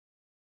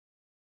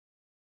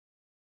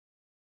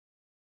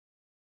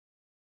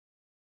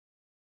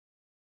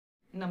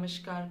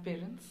Namaskar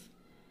parents.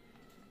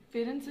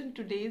 Parents, in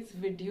today's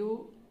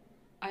video,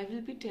 I will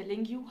be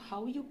telling you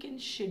how you can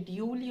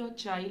schedule your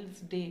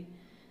child's day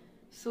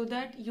so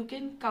that you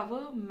can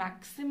cover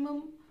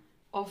maximum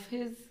of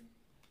his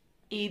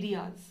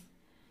areas.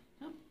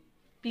 You know,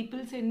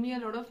 People send me a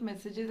lot of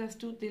messages as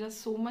to there is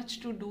so much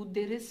to do,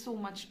 there is so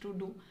much to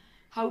do.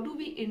 How do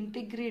we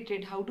integrate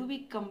it? How do we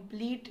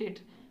complete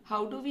it?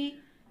 How do we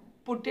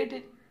put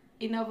it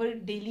in our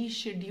daily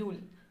schedule?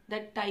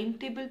 That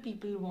timetable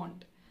people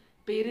want,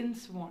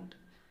 parents want.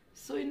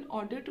 So, in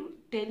order to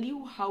tell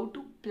you how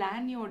to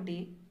plan your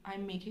day,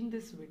 I'm making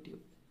this video.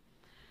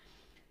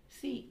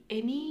 See,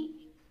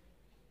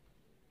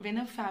 when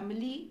a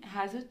family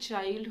has a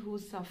child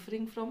who's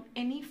suffering from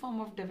any form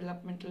of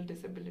developmental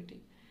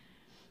disability,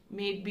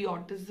 may it be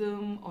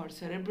autism or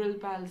cerebral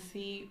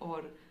palsy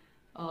or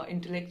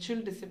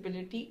intellectual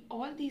disability,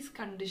 all these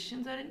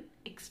conditions are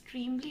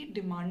extremely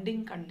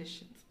demanding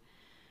conditions.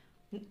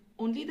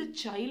 Only the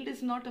child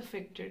is not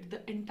affected,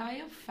 the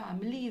entire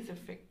family is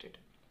affected.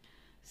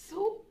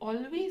 So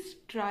always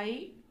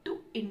try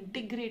to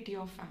integrate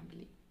your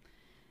family.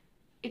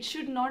 It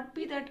should not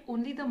be that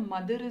only the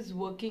mother is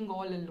working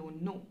all alone.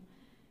 No.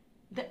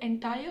 The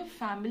entire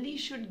family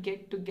should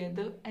get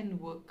together and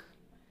work.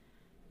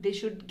 They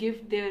should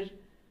give their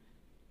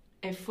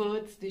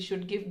efforts, they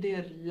should give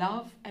their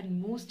love,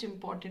 and most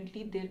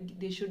importantly,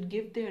 they should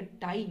give their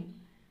time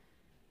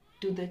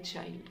to the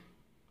child.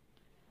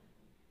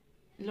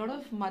 A lot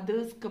of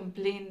mothers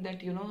complain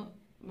that,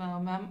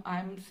 ma'am,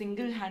 I'm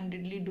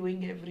single-handedly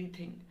doing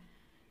everything.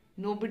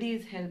 Nobody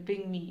is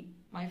helping me.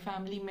 My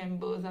family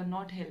members are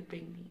not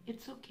helping me.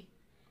 It's okay.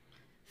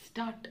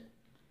 Start.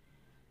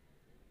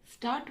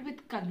 Start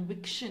with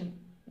conviction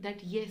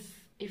that yes,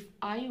 if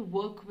I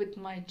work with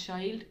my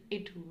child,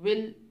 it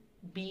will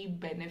be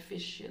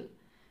beneficial.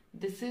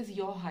 This is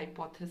your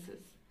hypothesis.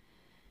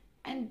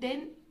 And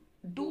then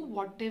do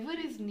whatever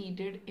is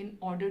needed in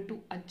order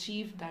to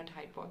achieve that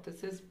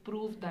hypothesis,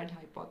 prove that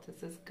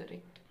hypothesis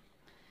correct.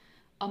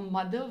 A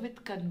mother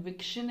with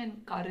conviction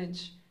and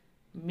courage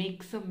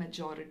makes a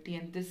majority,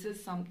 and this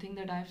is something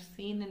that I've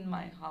seen in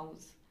my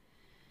house.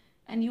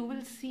 And you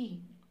will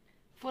see,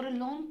 for a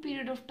long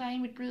period of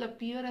time, it will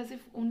appear as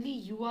if only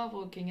you are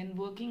working and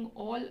working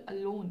all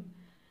alone.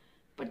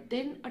 But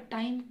then a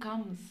time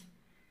comes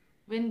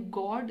when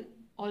God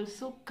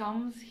also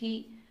comes,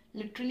 He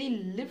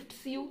literally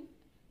lifts you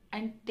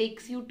and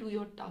takes you to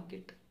your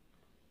target.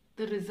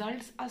 The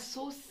results are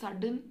so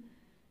sudden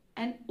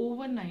and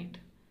overnight.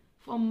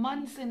 For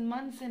months and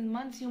months and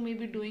months you may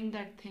be doing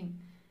that thing.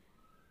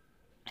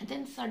 And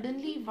then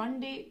suddenly one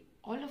day,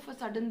 all of a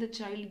sudden the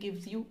child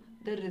gives you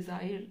the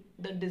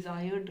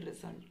desired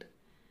result.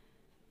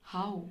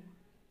 How?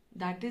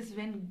 That is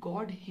when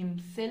God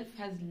Himself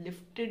has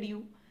lifted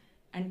you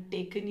and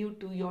taken you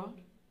to your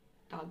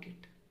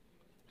target.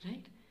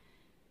 Right?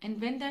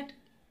 And when that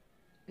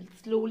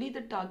slowly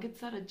the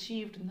targets are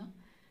achieved,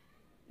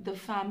 the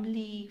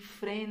family,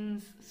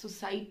 friends,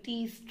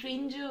 society,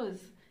 strangers,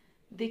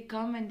 they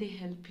come and they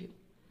help you.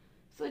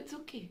 So it's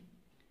okay.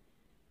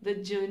 The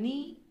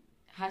journey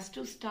has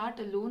to start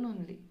alone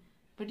only.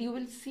 But you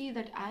will see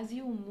that as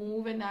you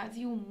move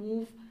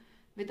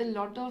with a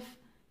lot of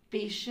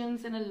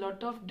patience and a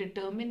lot of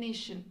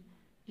determination,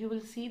 you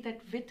will see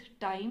that with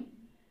time,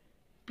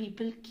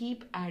 people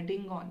keep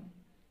adding on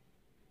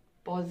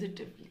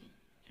positively,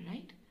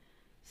 right?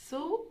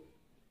 So,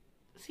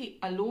 see,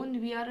 alone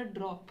we are a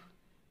drop,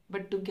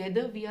 but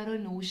together we are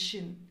an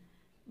ocean.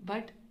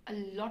 But a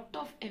lot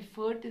of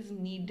effort is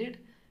needed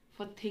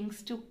for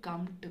things to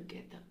come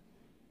together,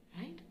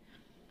 right?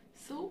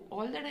 So,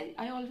 all that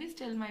I always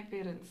tell my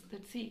parents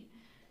that, see,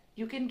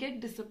 you can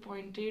get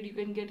disappointed, you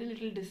can get a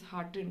little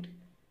disheartened,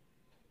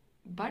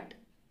 but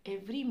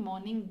every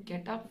morning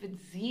get up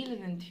with zeal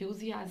and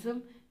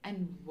enthusiasm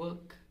and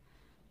work.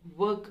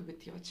 Work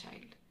with your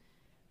child,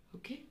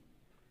 okay?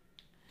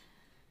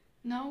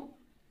 Now,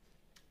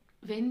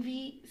 when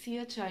we see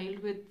a child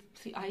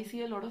I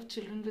see a lot of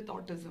children with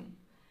autism,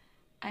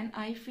 and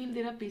I feel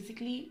there are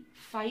basically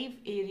 5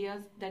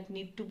 areas that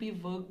need to be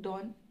worked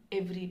on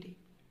every day.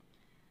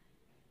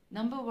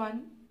 Number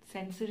 1,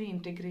 sensory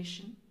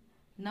integration.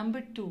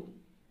 Number 2,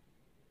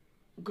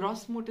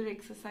 gross motor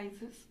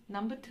exercises.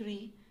 Number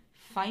 3,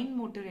 fine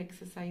motor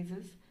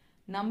exercises.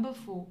 Number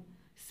 4,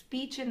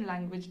 speech and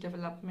language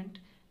development.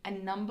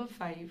 And number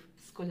 5,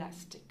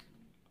 scholastic.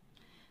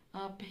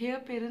 Here,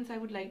 parents, I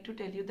would like to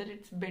tell you that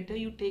it's better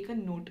you take a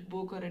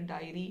notebook or a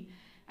diary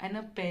and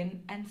a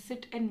pen and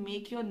sit and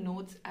make your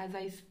notes as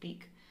I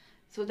speak,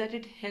 so that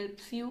it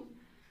helps you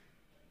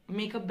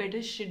make a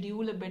better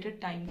schedule, a better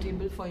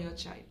timetable for your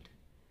child,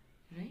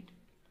 right?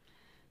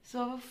 So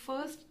our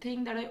first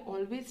thing that I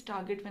always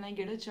target when I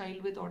get a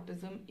child with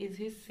autism is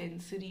his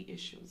sensory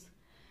issues.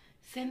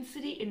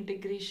 Sensory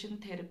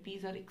integration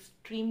therapies are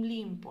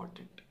extremely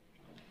important.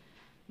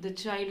 The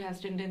child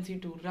has tendency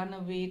to run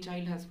away,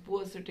 child has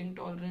poor sitting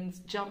tolerance,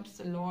 jumps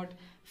a lot,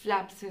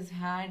 flaps his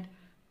hand,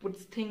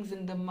 puts things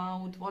in the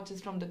mouth, watches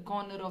from the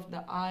corner of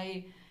the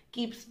eye,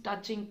 keeps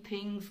touching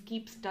things,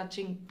 keeps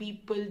touching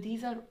people.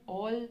 These are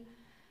all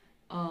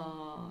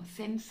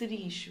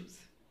sensory issues.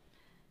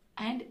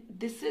 And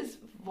this is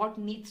what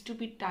needs to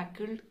be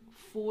tackled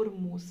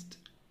foremost,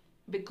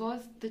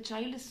 because the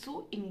child is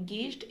so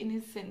engaged in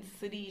his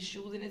sensory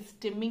issues, in his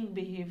stimming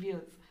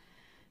behaviors,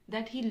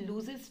 that he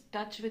loses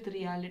touch with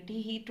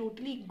reality. He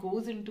totally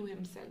goes into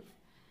himself.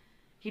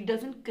 He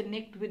doesn't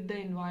connect with the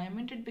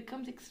environment. It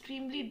becomes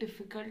extremely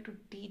difficult to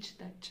teach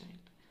that child,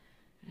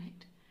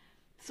 right?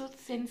 So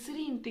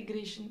sensory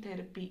integration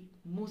therapy,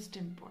 most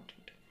important.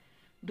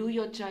 Do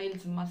your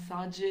child's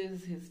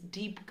massages, his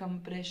deep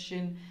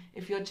compression.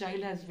 If your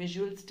child has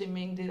visual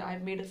stimming,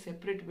 I've made a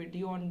separate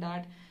video on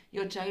that.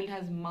 Your child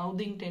has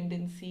mouthing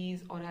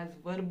tendencies or has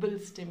verbal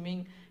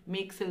stimming,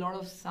 makes a lot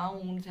of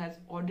sounds, has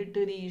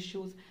auditory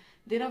issues.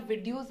 There are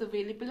videos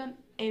available on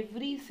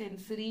every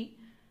sensory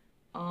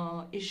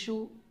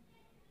issue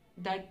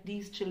that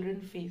these children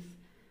face.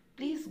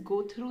 Please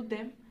go through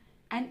them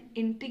and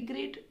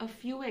integrate a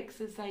few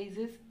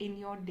exercises in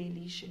your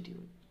daily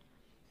schedule,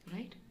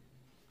 right?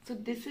 So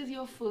this is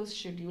your first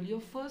schedule. Your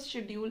first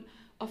schedule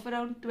of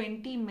around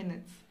 20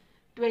 minutes.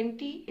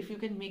 20, if you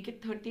can make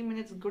it 30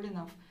 minutes, good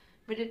enough.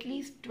 But at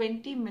least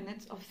 20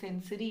 minutes of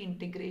sensory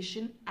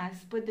integration as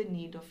per the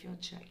need of your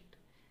child,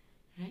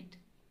 right?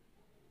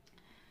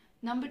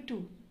 Number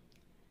 2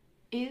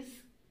 is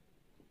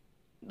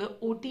the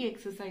OT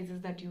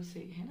exercises that you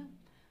say. Hai na?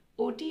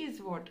 OT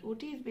is what?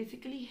 OT is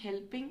basically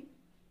helping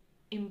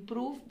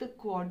improve the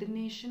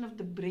coordination of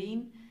the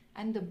brain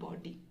and the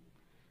body.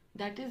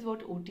 That is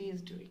what OT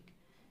is doing.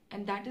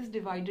 And that is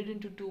divided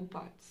into 2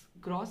 parts,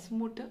 gross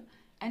motor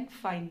and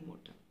fine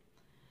motor.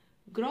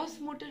 Gross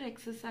motor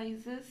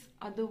exercises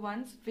are the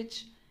ones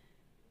which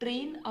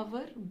train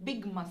our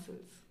big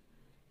muscles,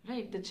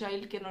 right? The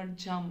child cannot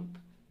jump,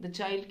 the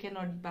child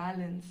cannot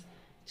balance,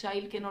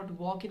 child cannot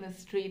walk in a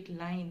straight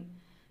line,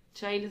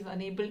 child is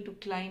unable to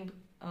climb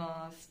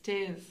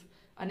stairs,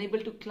 unable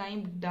to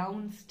climb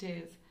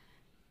downstairs.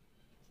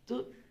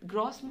 So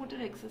gross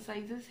motor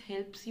exercises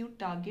helps you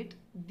target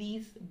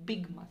these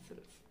big muscles.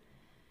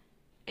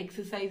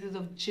 Exercises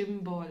of gym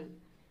ball,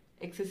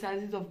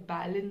 exercises of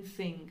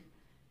balancing,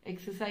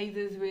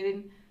 exercises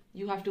wherein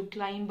you have to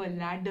climb a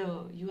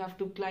ladder, you have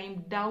to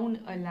climb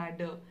down a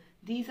ladder.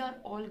 These are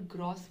all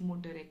gross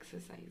motor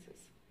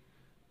exercises,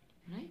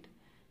 right?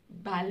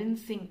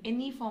 Balancing,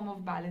 any form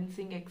of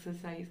balancing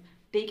exercise,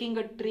 taking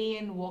a tray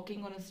and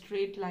walking on a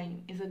straight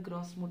line is a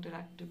gross motor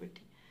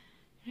activity,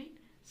 right?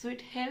 So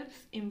it helps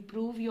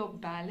improve your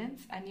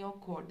balance and your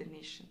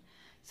coordination.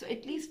 So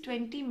at least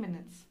 20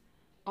 minutes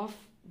of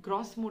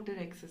gross motor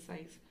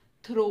exercise,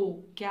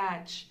 throw,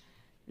 catch,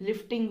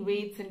 lifting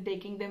weights and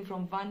taking them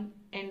from one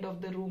end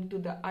of the room to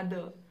the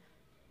other,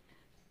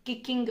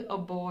 kicking a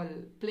ball,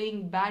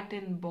 playing bat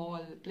and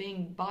ball,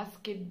 playing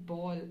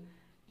basketball.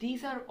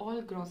 These are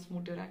all gross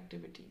motor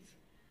activities.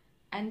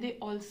 And they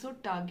also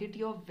target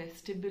your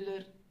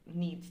vestibular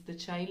needs, the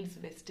child's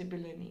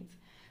vestibular needs.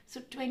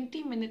 So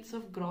 20 minutes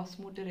of gross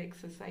motor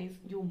exercise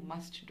you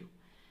must do.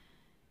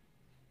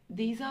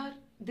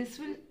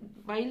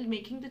 While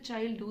making the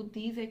child do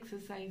these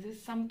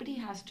exercises, somebody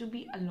has to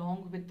be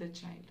along with the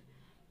child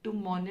to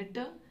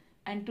monitor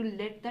and to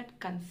let that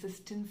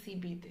consistency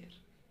be there.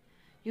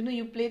 You know,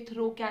 you play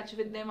throw catch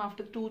with them,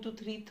 after 2 to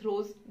 3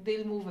 throws,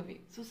 they'll move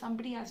away. So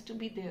somebody has to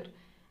be there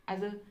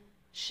as a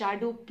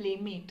shadow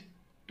playmate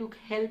to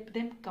help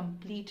them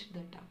complete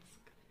the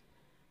task.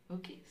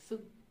 Okay, so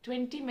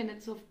 20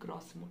 minutes of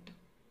gross motor.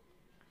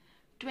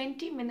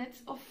 20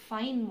 minutes of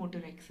fine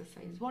motor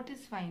exercise. What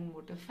is fine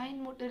motor?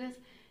 Fine motor is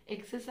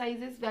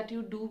exercises that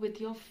you do with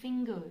your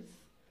fingers.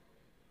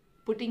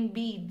 Putting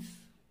beads,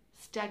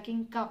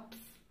 stacking cups,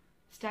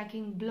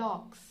 stacking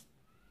blocks,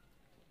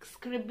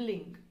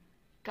 scribbling,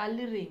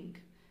 coloring,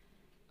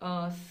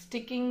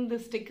 sticking the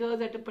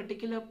stickers at a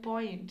particular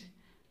point,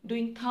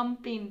 doing thumb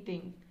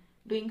painting,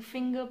 doing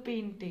finger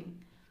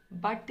painting,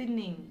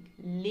 buttoning,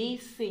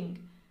 lacing,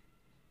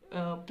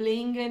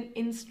 playing an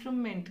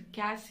instrument,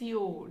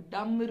 Casio,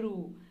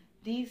 Damru.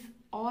 These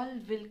all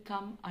will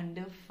come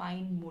under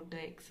fine motor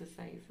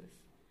exercises.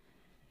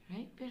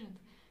 Right, parents?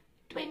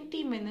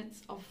 20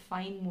 minutes of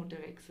fine motor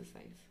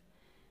exercise.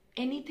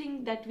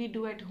 Anything that we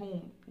do at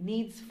home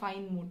needs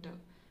fine motor.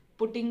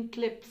 Putting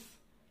clips,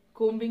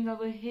 combing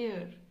our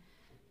hair,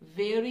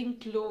 wearing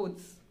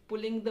clothes,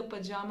 pulling the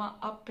pajama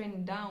up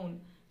and down,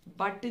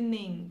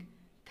 buttoning,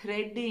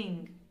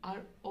 threading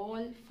are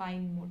all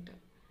fine motor.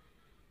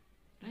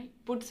 Right?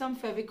 Put some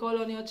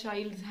Fevicol on your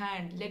child's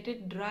hand, let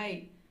it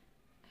dry.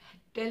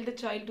 Tell the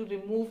child to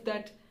remove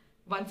that.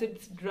 Once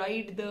it's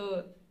dried,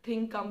 the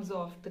thing comes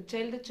off.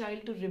 Tell the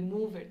child to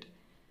remove it.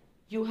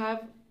 You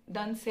have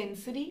done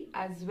sensory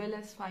as well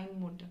as fine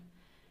motor.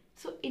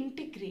 So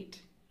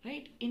integrate,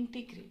 right?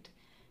 Integrate.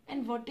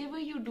 And whatever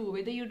you do,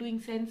 whether you're doing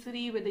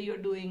sensory, whether you're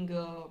doing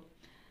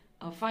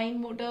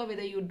fine motor,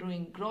 whether you're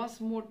doing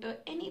gross motor,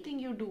 anything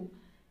you do,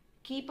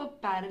 keep a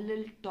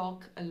parallel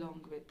talk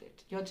along with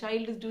it. Your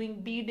child is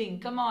doing beading.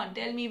 Come on,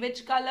 tell me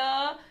which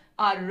color?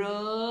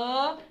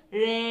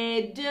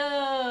 Red.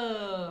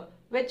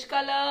 Which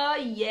color?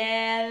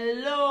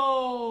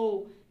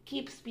 Yellow.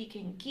 Keep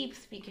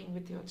speaking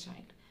with your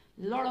child.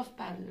 Lot of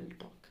parallel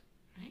talk,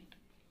 right?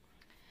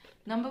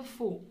 Number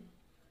four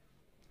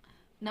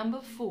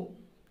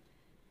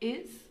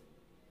is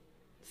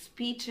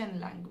speech and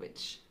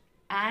language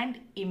and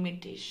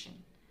imitation.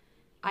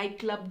 I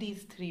club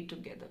these three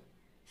together: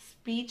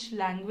 speech,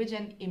 language,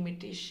 and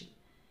imitation.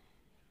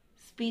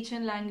 Speech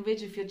and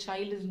language, if your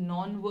child is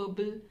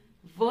non-verbal,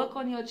 work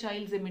on your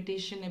child's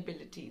imitation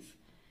abilities.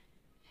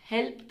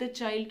 Help the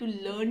child to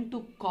learn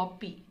to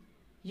copy.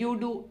 You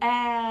do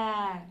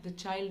ah, the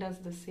child does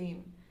the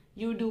same.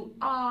 You do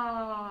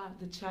ah,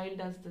 the child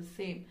does the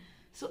same.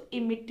 So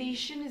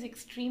imitation is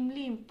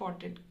extremely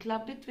important.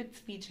 Club it with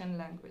speech and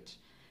language.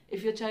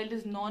 If your child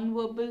is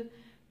non-verbal,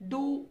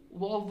 do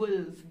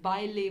vowels,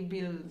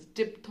 bilabials,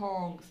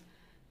 diphthongs,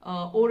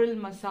 oral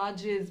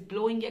massages,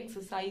 blowing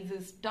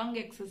exercises, tongue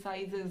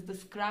exercises, the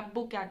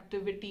scrapbook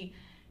activity.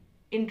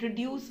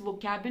 Introduce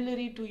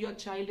vocabulary to your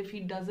child if he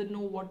doesn't know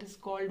what is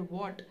called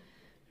what,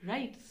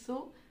 right?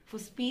 So for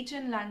speech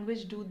and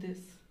language, do this.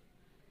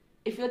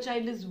 If your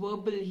child is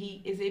verbal,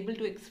 he is able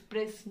to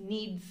express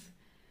needs.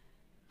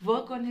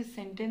 Work on his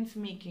sentence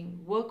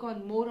making. Work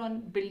on more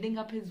on building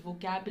up his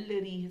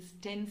vocabulary, his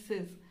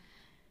tenses.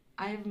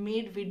 I have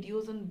made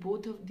videos on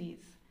both of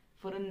these.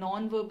 For a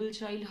non-verbal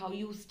child, how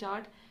you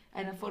start,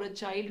 and for a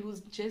child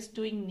who's just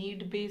doing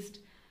need-based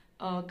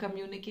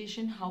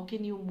communication, how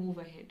can you move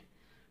ahead?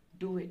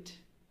 Do it,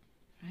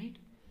 right?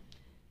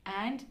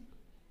 And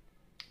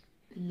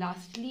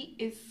lastly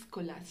is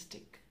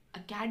scholastic,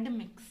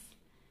 academics.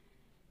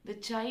 The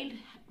child,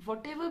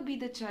 whatever be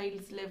the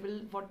child's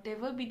level,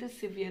 whatever be the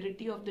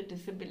severity of the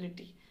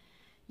disability,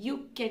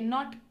 you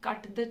cannot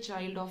cut the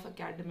child off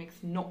academics.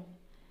 No.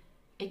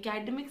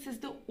 Academics is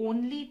the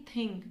only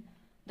thing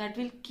that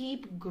will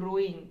keep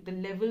growing. The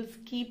levels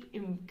keep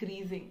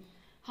increasing.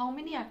 How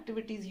many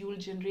activities you will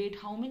generate,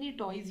 how many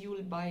toys you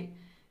will buy,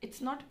 it's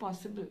not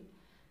possible.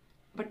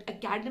 But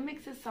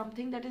academics is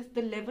something that is,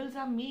 the levels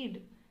are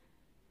made.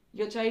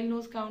 Your child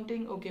knows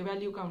counting, okay,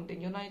 value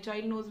counting. Your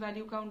child knows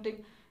value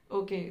counting,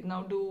 okay,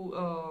 now do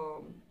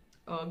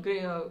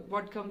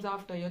what comes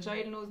after. Your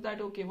child knows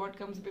that, okay, what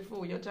comes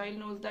before. Your child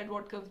knows that,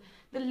 what comes.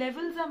 The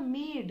levels are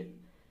made.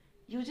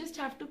 You just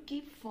have to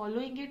keep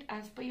following it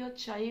as per your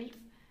child's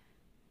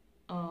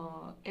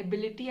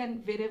ability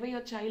and wherever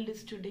your child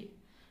is today.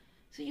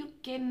 So you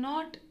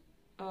cannot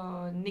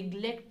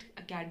neglect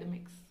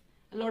academics.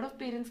 A lot of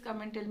parents come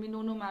and tell me,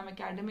 no, ma'am,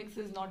 academics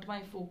is not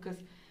my focus.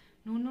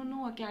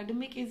 No,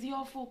 academic is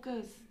your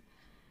focus.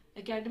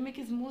 Academic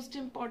is most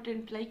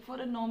important. Like for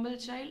a normal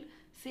child,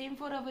 same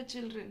for our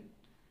children.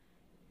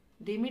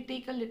 They may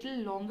take a little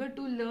longer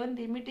to learn.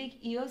 They may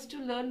take years to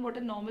learn what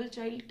a normal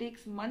child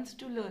takes months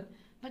to learn.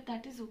 But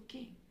that is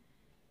okay.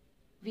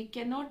 We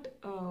cannot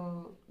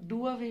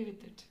do away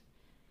with it.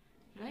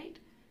 Right?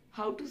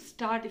 How to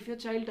start if your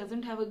child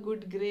doesn't have a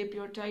good grip,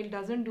 your child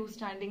doesn't do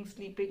standing,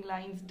 sleeping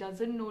lines,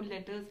 doesn't know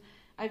letters.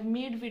 I've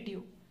made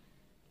video.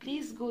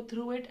 Please go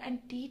through it and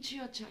teach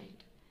your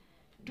child.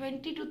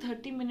 20 to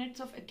 30 minutes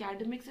of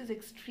academics is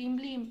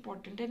extremely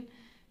important, and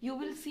you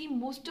will see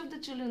most of the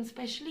children,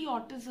 especially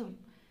autism,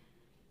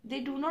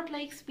 they do not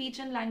like speech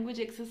and language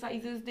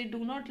exercises, they do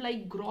not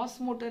like gross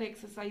motor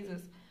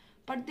exercises,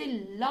 but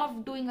they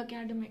love doing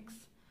academics.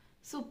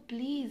 So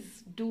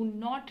please do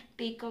not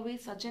take away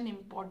such an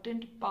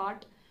important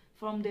part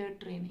from their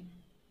training.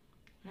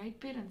 Right,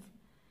 parents?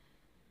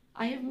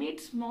 I have made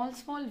small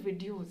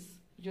videos,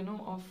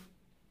 of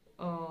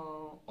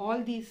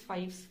all these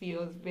 5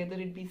 spheres, whether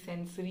it be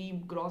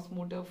sensory, gross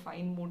motor,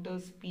 fine motor,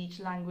 speech,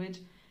 language,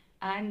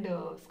 and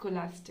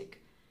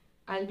scholastic.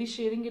 I'll be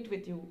sharing it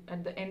with you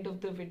at the end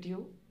of the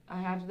video.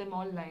 I have them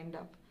all lined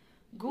up.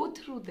 Go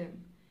through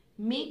them.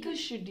 Make a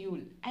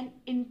schedule and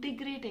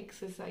integrate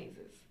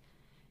exercises.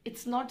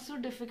 It's not so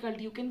difficult.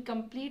 You can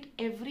complete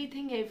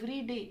everything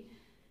every day.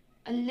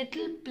 A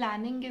little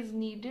planning is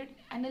needed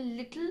and a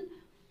little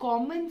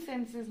common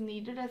sense is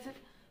needed, as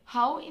if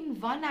how in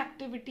one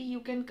activity you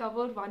can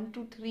cover 1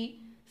 to 3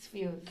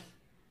 spheres.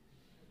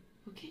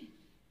 Okay.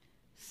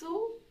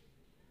 So,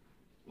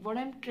 what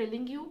I'm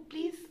telling you,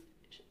 please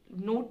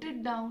note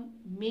it down.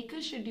 Make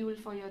a schedule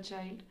for your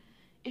child.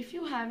 If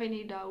you have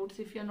any doubts,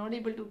 if you're not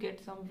able to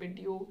get some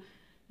video,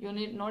 you're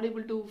not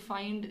able to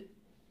find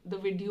the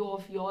video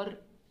of your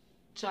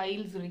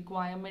child's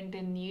requirement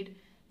and need,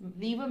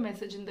 leave a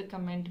message in the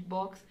comment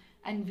box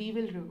and we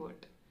will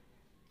revert.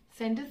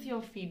 Send us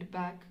your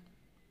feedback.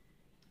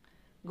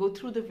 Go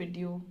through the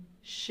video,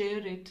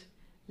 share it,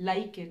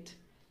 like it,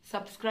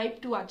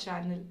 subscribe to our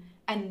channel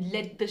and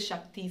let the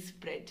Shakti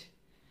spread.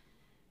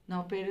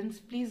 Now parents,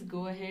 please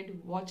go ahead,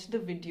 watch the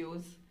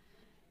videos,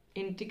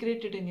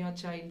 integrate it in your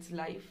child's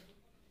life.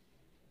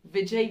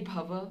 Vijay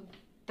Bhava,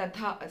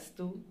 Tatha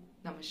Astu,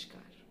 Namaskar.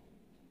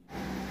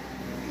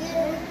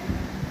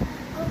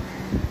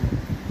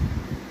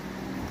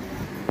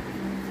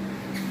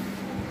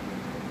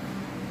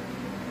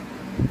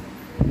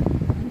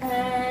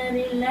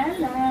 La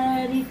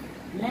la ri,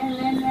 la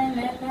la la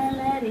la la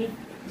la ri,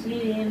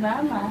 chi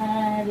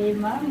mama ri,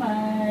 la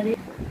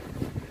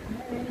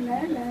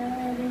la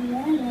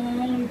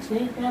ri,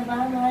 chita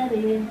baba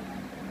ri,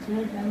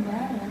 chita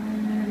baba.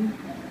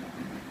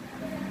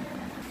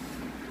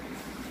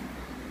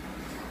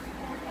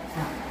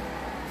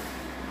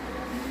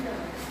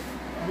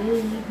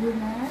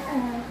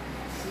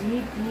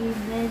 सीटी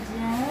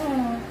बजाओ,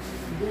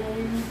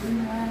 गरीब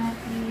माँ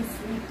की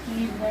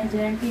सीटी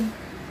बजा के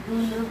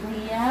बोलो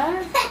भैया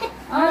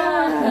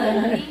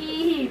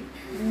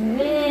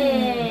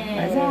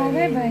मजा आ रहा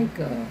है भाई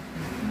को।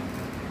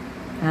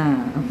 हाँ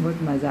बहुत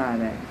मजा आ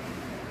रहा है।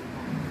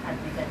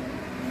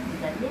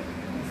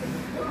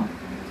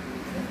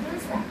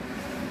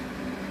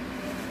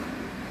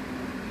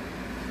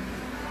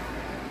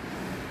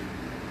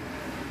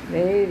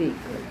 Very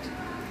good.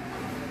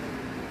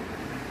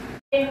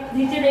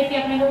 नीचे देख के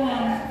अपने को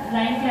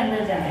लाइन के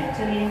अंदर जाना है।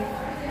 चलिए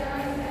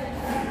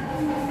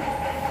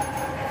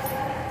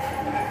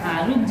हाँ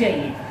रुक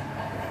जाइए।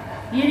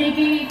 ये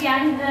देखिए क्या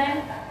लिख रहा है।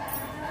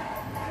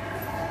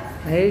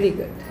 Very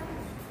good.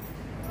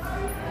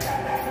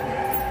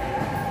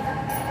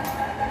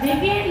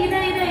 देखिए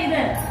इधर इधर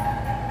इधर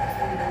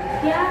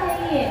क्या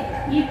है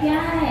ये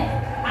क्या है।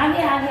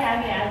 आगे आगे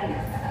आगे आगे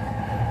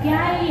क्या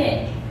है ये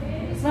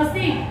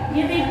स्वस्तिक।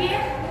 ये देखिए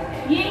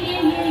ये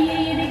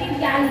देखिए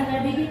क्या लिख रहा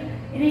है। देखिए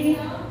ये देखिए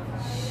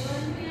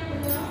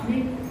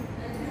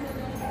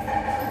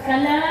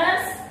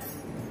कलर्स।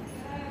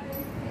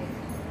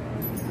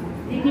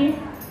 देखिए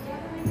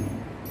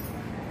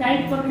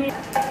टाइट पकड़े।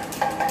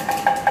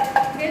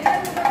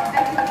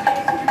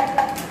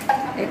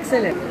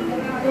 एक्सेलेंट।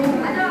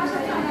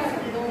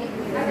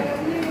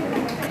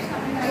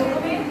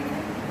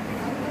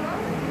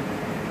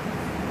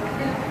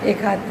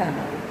 एक हाथ था।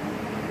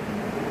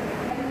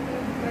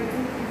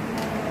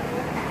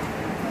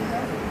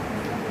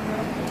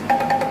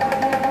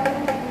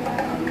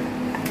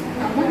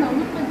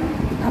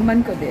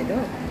 अमन को दे दो।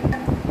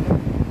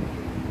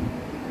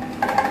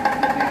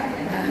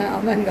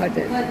 अमन गॉट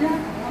इट।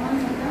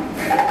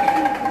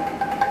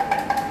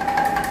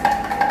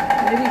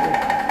 Very good.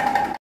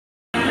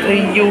 तो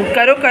यू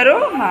करो करो।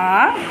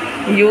 हाँ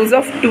use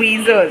of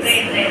tweezers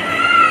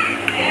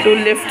to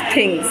lift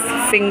things.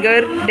 Finger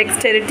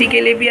dexterity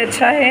के लिए भी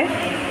अच्छा है,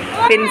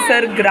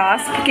 पिंसर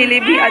ग्रास्प के लिए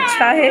भी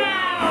अच्छा है,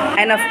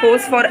 end of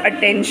course for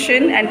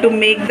attention and to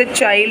make the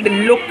child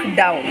look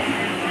down.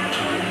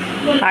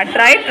 हाँ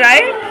ट्राई ट्राई।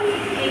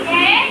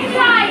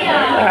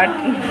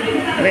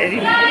 वेरी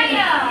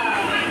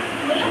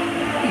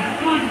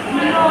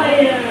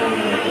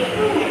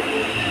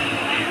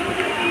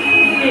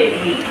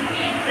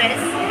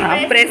हाँ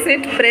प्रेस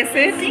इट।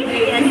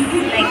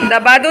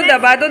 दबा दो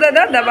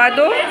दादा दबा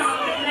दो।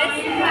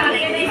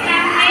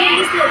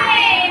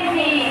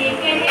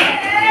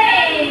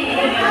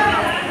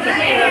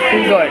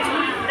 गुड।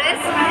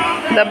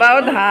 दबाओ।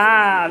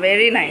 हाँ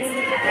वेरी नाइस।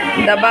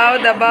 दबाओ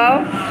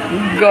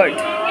गुड।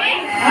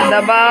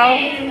 दबाओ।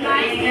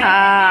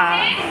 हाँ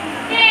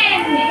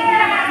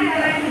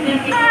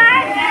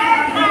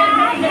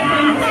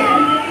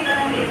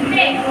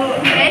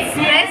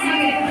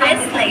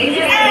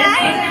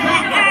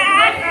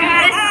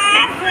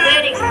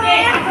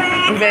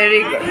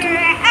very good.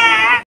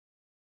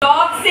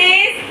 Dog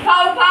says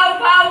pow pow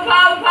pow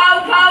pow pow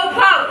pow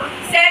pow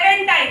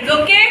 7 times.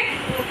 Okay?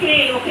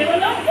 Okay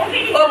बोलो।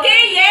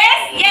 Okay, yes.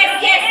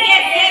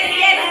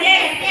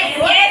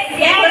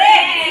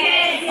 Correct.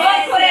 Oh,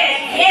 correct.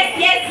 Yes.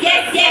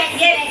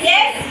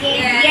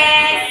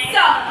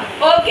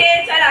 Okay,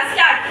 chala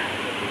start.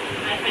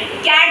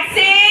 Cat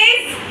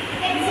says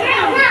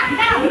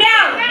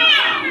meow.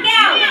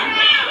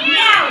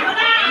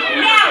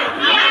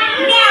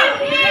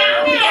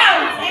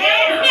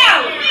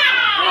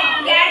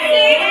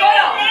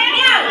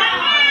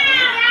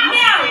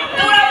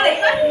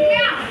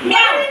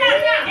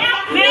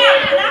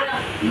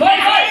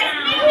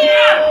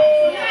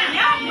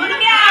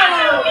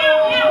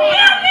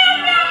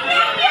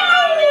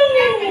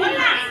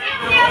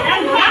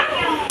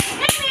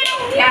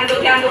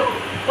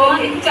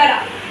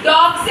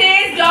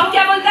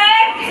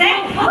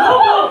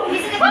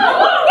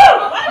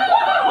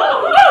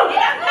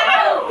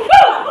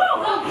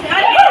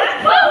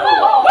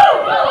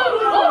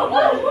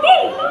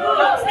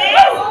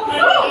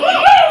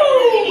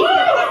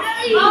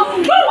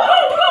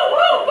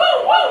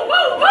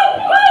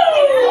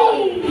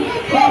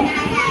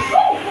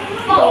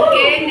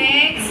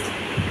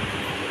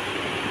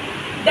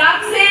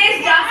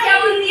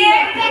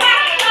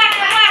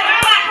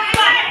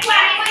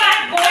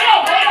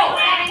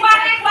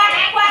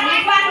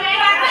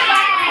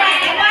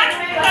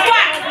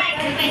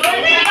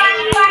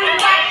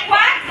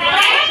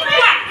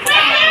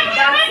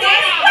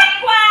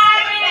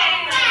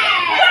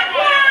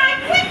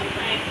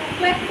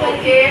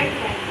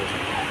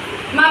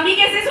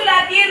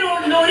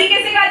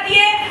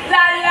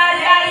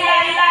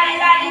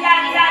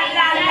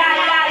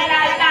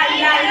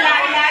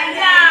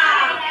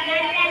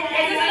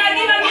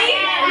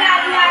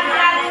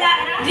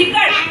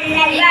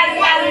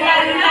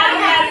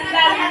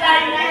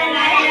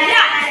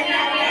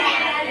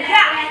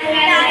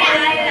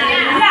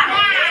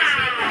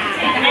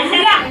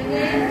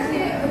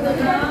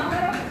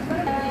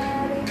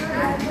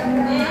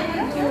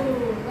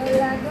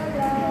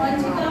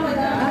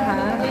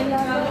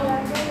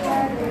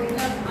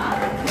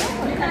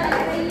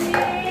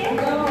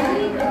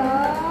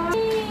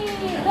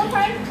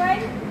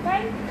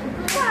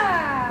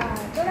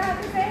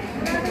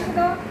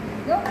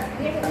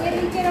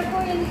 रखो,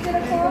 ये नीचे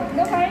रखो,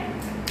 दो भाई,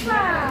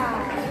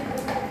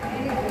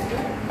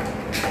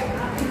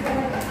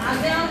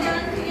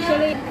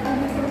 चलिए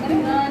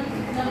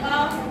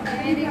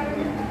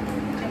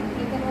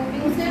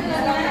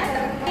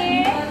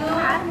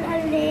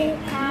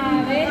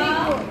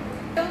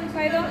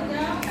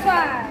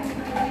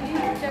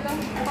चलो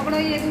पकड़ो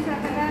ये दूसरा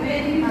कलर,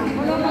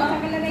 बोलो कौन सा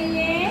कलर है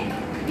ये?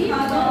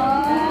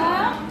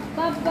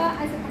 बब्बा,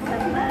 ऐसे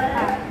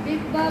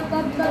बिब्बा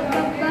बब्बा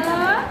बब्बा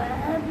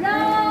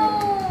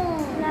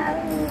ब्राउन।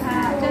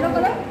 हाँ चलो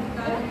करो,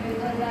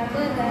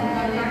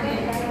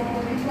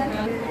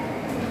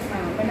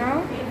 बनाओ।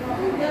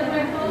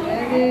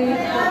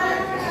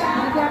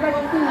 क्या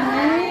करते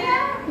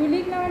टू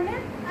लिखना वरना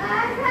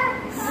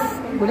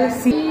बोलो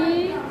सी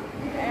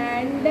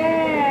एंड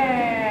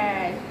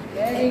डैश।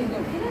 Very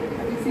good.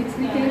 अभी 6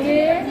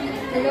 लिखेंगे।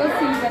 चलो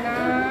सी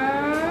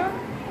बनाओ,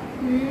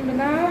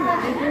 बनाओ।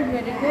 Very good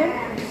very good.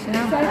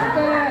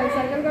 Circle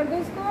circle कर दो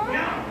इसको।